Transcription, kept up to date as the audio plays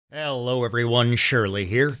Hello everyone, Shirley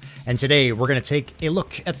here, and today we're going to take a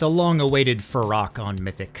look at the long-awaited Fyrakk on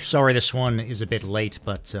Mythic. Sorry this one is a bit late,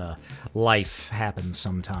 but life happens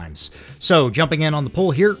sometimes. So, jumping in on the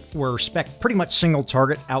pull here, we're spec pretty much single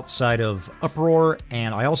target outside of Uproar,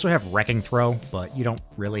 and I also have Wrecking Throw, but you don't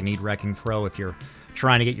really need Wrecking Throw if you're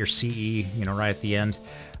trying to get your CE, right at the end.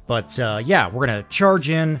 But yeah, we're going to charge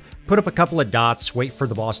in, put up a couple of dots, wait for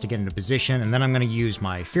the boss to get into position, and then I'm going to use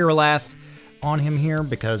my Fyr'alath on him here,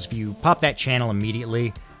 because if you pop that channel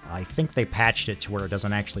immediately, I think they patched it to where it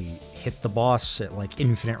doesn't actually hit the boss at like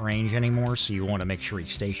infinite range anymore, so you want to make sure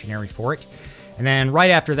he's stationary for it. And then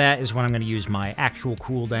right after that is when I'm going to use my actual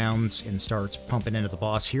cooldowns and start pumping into the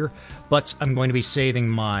boss here. But I'm going to be saving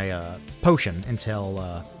my potion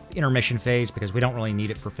until intermission phase, because we don't really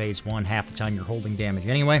need it for phase 1. Half the time you're holding damage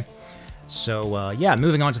anyway. So, yeah,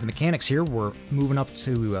 moving on to the mechanics here, we're moving up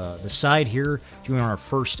to the side here, doing our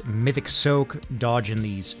first Mythic Soak, dodging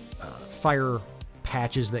these fire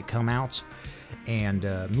patches that come out, and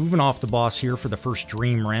moving off the boss here for the first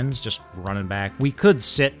Dream Wrens, just running back. We could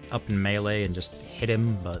sit up in melee and just hit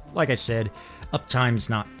him, but like I said, uptime's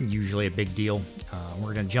not usually a big deal.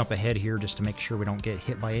 We're going to jump ahead here just to make sure we don't get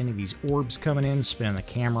hit by any of these orbs coming in, spinning the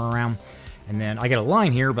camera around. And then I get a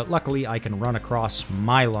line here, but luckily I can run across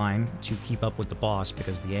my line to keep up with the boss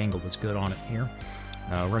because the angle was good on it here.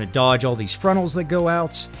 We're going to dodge all these frontals that go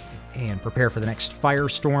out and prepare for the next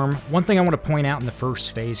firestorm. One thing I want to point out in the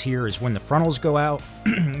first phase here is when the frontals go out,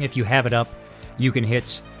 if you have it up, you can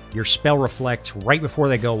hit your spell reflect right before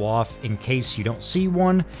they go off in case you don't see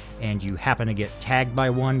one and you happen to get tagged by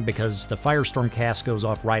one, because the firestorm cast goes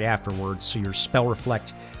off right afterwards, so your spell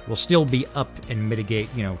reflect will still be up and mitigate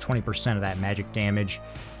 20% of that magic damage,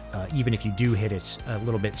 even if you do hit it a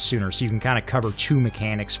little bit sooner. So you can kind of cover two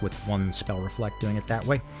mechanics with one spell reflect doing it that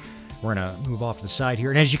way. We're gonna move off to the side here,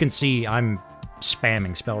 and as you can see, I'm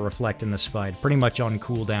spamming spell reflect in this fight, pretty much on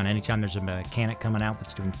cooldown. Anytime there's a mechanic coming out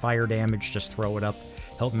that's doing fire damage, just throw it up,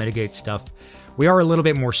 help mitigate stuff. We are a little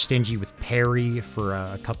bit more stingy with parry for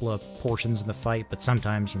a couple of portions in the fight, but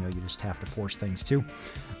sometimes, you just have to force things too.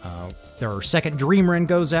 Our second Dream Wren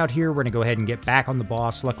goes out here. We're going to go ahead and get back on the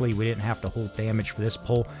boss. Luckily, we didn't have to hold damage for this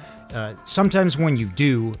pull. Sometimes when you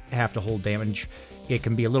do have to hold damage, it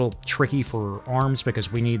can be a little tricky for arms because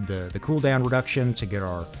we need the cooldown reduction to get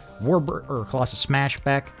our Colossus Smash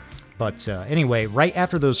back. But anyway, right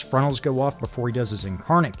after those frontals go off, before he does his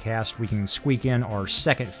Incarnate cast, we can squeak in our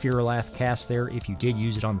second Fyr'alath cast there if you did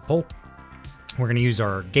use it on the pull. We're going to use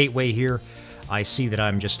our Gateway here. I see that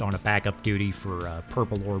I'm just on a backup duty for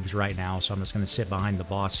purple orbs right now, so I'm just going to sit behind the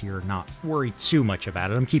boss here and not worry too much about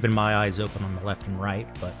it. I'm keeping my eyes open on the left and right,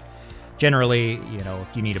 but generally,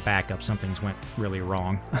 if you need a backup, something's went really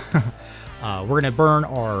wrong. We're going to burn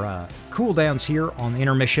our cooldowns here on the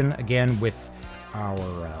intermission, again with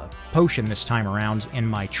our potion this time around, and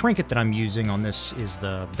my trinket that I'm using on this is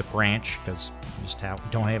the branch, because I just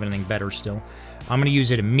don't have anything better still. I'm going to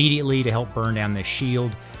use it immediately to help burn down this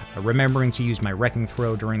shield, remembering to use my Wrecking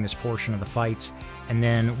Throw during this portion of the fight. And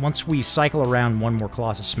then once we cycle around one more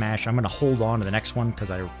Colossus Smash, I'm going to hold on to the next one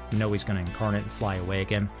because I know he's going to Incarnate and fly away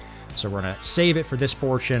again. So we're going to save it for this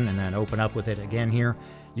portion and then open up with it again here.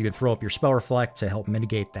 You can throw up your Spell Reflect to help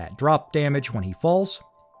mitigate that drop damage when he falls.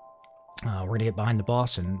 We're going to get behind the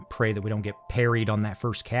boss and pray that we don't get parried on that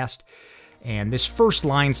first cast. And this first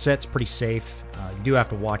line set's pretty safe. You do have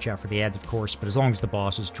to watch out for the ads, of course, but as long as the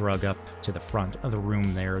boss is drug up to the front of the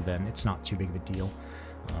room there, then it's not too big of a deal.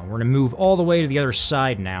 We're going to move all the way to the other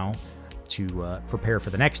side now to prepare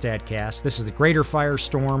for the next ad cast. This is the Greater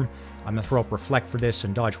Firestorm. I'm going to throw up Reflect for this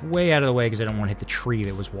and dodge way out of the way because I don't want to hit the tree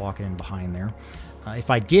that was walking in behind there.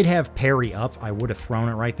 If I did have parry up, I would have thrown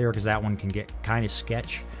it right there because that one can get kind of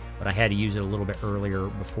sketch, but I had to use it a little bit earlier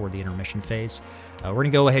before the intermission phase. We're going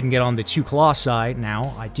to go ahead and get on the two Colossi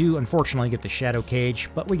now. I do, unfortunately, get the Shadow Cage,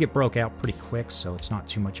 but we get broke out pretty quick, so it's not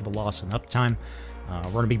too much of a loss in uptime.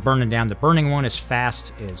 We're going to be burning down the burning one as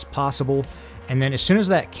fast as possible, and then as soon as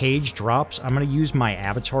that cage drops, I'm going to use my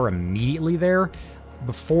avatar immediately there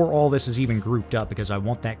before all this is even grouped up, because I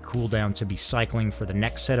want that cooldown to be cycling for the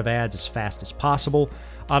next set of ads as fast as possible.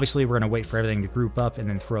 Obviously, we're going to wait for everything to group up and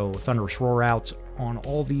then throw Thunderous Roar out on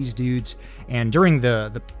all these dudes. And during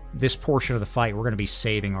this portion of the fight, we're going to be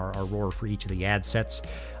saving our Roar for each of the ad sets.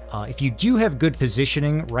 If you do have good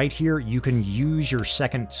positioning right here, you can use your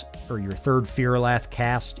second or your third Fyr'alath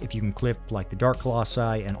cast if you can clip like the Dark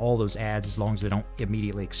Colossi and all those ads, as long as they don't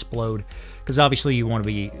immediately explode. Because obviously you want to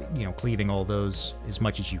be, cleaving all those as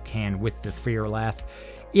much as you can with the Fyr'alath.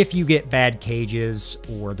 If you get bad cages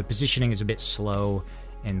or the positioning is a bit slow,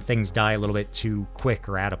 and things die a little bit too quick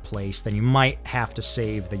or out of place, then you might have to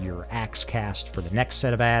save your axe cast for the next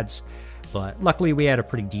set of ads. But luckily we had a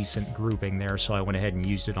pretty decent grouping there, so I went ahead and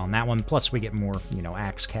used it on that one. Plus we get more,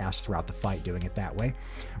 axe cast throughout the fight doing it that way.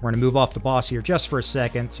 We're going to move off the boss here just for a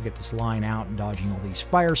second to get this line out and dodging all these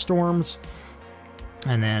firestorms.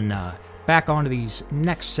 And then back onto these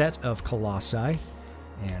next set of Colossi.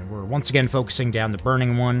 And we're once again focusing down the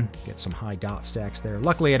burning one. Get some high dot stacks there.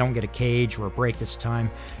 Luckily, I don't get a cage or a break this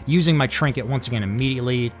time. Using my trinket once again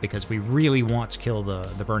immediately because we really want to kill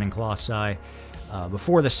the burning Colossi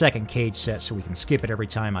before the second cage set so we can skip it every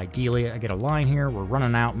time ideally. I get a line here. We're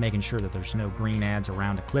running out, making sure that there's no green ads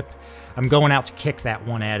around to clip. I'm going out to kick that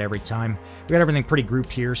one ad every time. We got everything pretty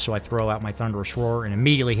grouped here, so I throw out my Thunderous Roar and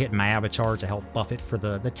immediately hit my avatar to help buff it for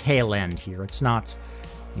the tail end here. It's not,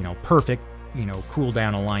 perfect,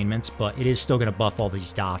 cooldown alignment, but it is still going to buff all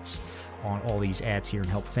these dots on all these ads here and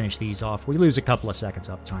help finish these off. We lose a couple of seconds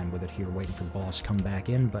uptime with it here, waiting for the boss to come back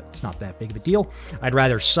in, but it's not that big of a deal. I'd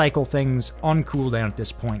rather cycle things on cooldown at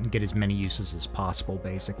this point and get as many uses as possible,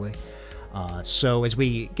 basically. So as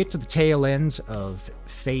we get to the tail end of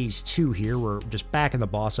Phase 2 here, we're just backing the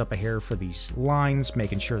boss up a hair for these lines,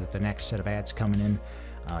 making sure that the next set of ads coming in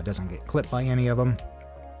doesn't get clipped by any of them.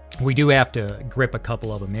 We do have to grip a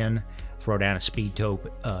couple of them in, throw down a speed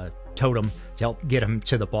totem to help get him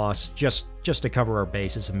to the boss, just to cover our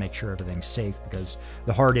bases and make sure everything's safe, because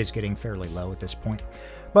the heart is getting fairly low at this point.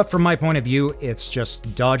 But from my point of view, it's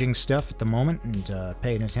just dodging stuff at the moment and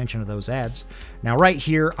paying attention to those ads. Now right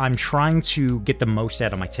here, I'm trying to get the most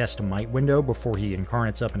out of my Test of Might window before he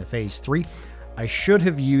incarnates up into Phase 3. I should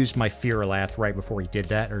have used my Fyr'alath right before he did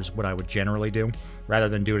that, or is what I would generally do, rather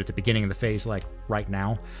than do it at the beginning of the phase like right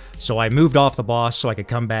now. So I moved off the boss so I could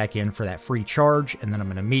come back in for that free charge, and then I'm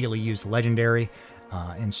going to immediately use the Legendary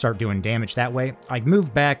and start doing damage that way. I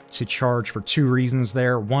moved back to charge for two reasons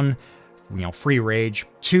there. One, free rage.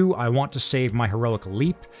 Two, I want to save my Heroic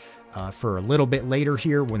Leap for a little bit later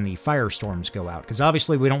here when the firestorms go out, because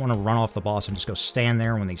obviously we don't want to run off the boss and just go stand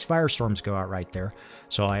there when these firestorms go out right there.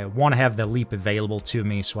 So I want to have the leap available to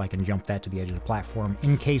me so I can jump that to the edge of the platform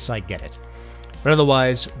in case I get it. But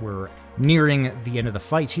otherwise, we're nearing the end of the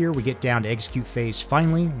fight here. We get down to execute phase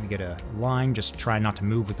finally. We get a line, just try not to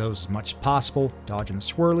move with those as much as possible, dodging the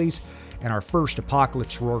swirlies, and our first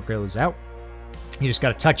Apocalypse Roar goes out. You just got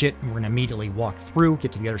to touch it, and we're going to immediately walk through,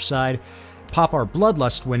 get to the other side, pop our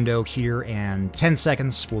Bloodlust window here, and 10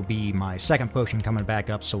 seconds will be my second potion coming back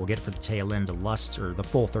up, so we'll get it for the tail end of Lust, or the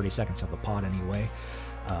full 30 seconds of the pod anyway.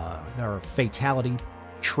 Our Fatality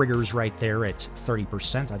triggers right there at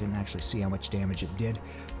 30%. I didn't actually see how much damage it did,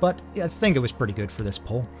 but I think it was pretty good for this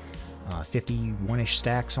pull. 51-ish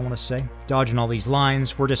stacks, I want to say. Dodging all these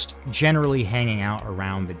lines. We're just generally hanging out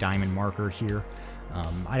around the diamond marker here.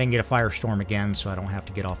 I didn't get a Firestorm again, so I don't have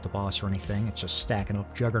to get off the boss or anything. It's just stacking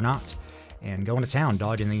up Juggernaut and going to town,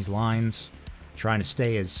 dodging these lines, trying to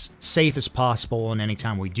stay as safe as possible, and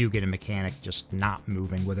anytime we do get a mechanic, just not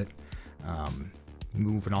moving with it.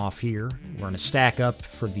 Moving off here, we're going to stack up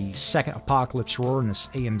for the second Apocalypse Roar in this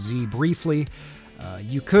AMZ briefly.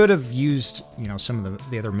 You could have used, some of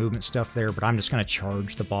the other movement stuff there, but I'm just going to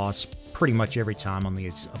charge the boss pretty much every time on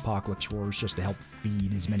these Apocalypse Roars just to help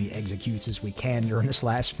feed as many executes as we can during this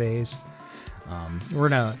last phase. We're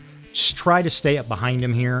going to just try to stay up behind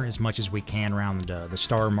him here as much as we can around the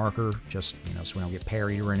star marker, just, so we don't get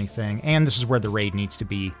parried or anything. And this is where the raid needs to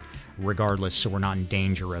be regardless, so we're not in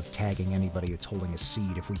danger of tagging anybody that's holding a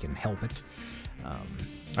seed if we can help it.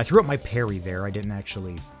 I threw up my parry there. I didn't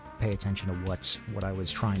actually pay attention to what I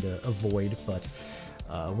was trying to avoid, but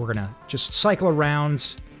we're going to just cycle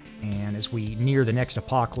around. And as we near the next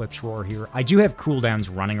Apocalypse Roar here, I do have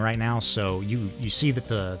cooldowns running right now, so you see that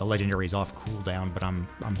the Legendary is off cooldown, but I'm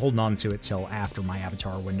holding on to it till after my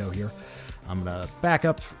avatar window here. I'm going to back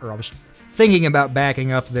up, or I was thinking about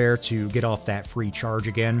backing up there to get off that free charge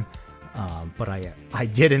again, but I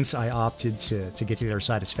didn't. I opted to get to the other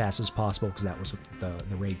side as fast as possible, because that was what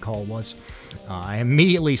the raid call was. I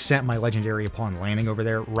immediately sent my Legendary upon landing over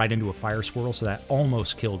there right into a Fire Swirl, so that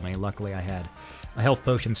almost killed me. Luckily, I had a health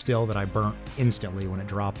potion still that I burnt instantly when it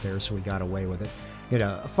dropped there, so we got away with it. Get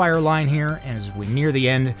a fire line here, and as we near the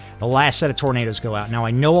end, the last set of tornadoes go out. Now,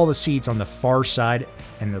 I know all the seeds on the far side,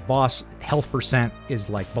 and the boss health percent is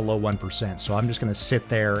like below 1%, so I'm just going to sit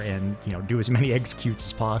there and, do as many executes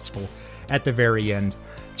as possible at the very end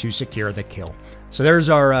to secure the kill. So there's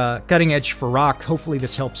our Cutting Edge Fyrakk. Hopefully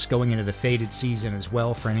this helps going into the Faded season as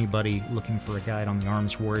well for anybody looking for a guide on the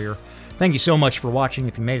Arms Warrior. Thank you so much for watching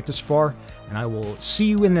if you made it this far, and I will see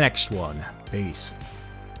you in the next one. Peace.